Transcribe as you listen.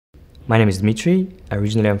My name is Dmitry.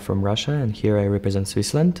 Originally I'm from Russia, and here I represent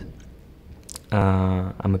Switzerland.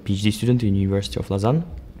 I'm a PhD student in the University of Lausanne,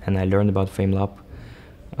 and I learned about Famelab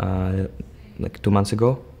like 2 months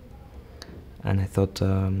ago. And I thought,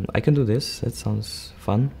 I can do this, that sounds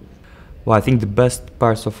fun. Well, I think the best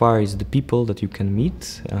part so far is the people that you can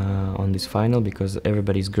meet on this final, because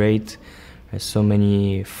everybody's great. There's so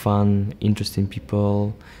many fun, interesting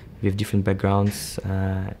people with different backgrounds.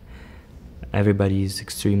 Everybody is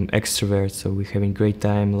extreme extroverts, so we're having great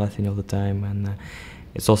time, laughing all the time, and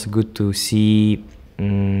it's also good to see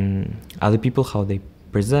other people, how they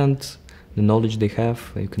present, the knowledge they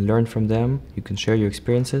have. You can learn from them, you can share your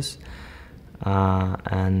experiences,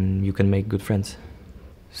 and you can make good friends.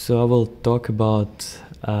 So I will talk about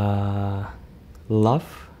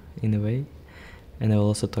love in a way, and I will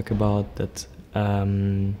also talk about that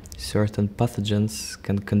certain pathogens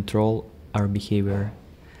can control our behavior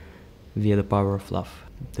via the power of love.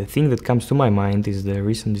 The thing that comes to my mind is the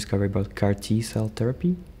recent discovery about CAR T cell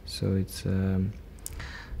therapy. So it's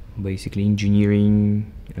basically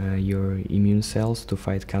engineering your immune cells to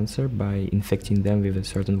fight cancer by infecting them with a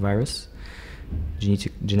certain virus,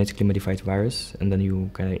 genetically modified virus, and then you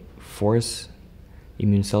kind of force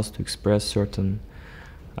immune cells to express certain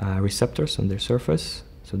receptors on their surface,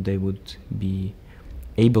 so they would be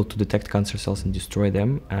able to detect cancer cells and destroy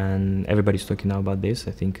them. And everybody's talking now about this.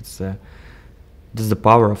 I think it's this is the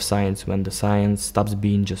power of science, when the science stops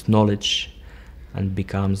being just knowledge and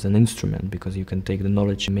becomes an instrument, because you can take the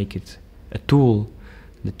knowledge and make it a tool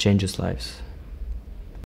that changes lives.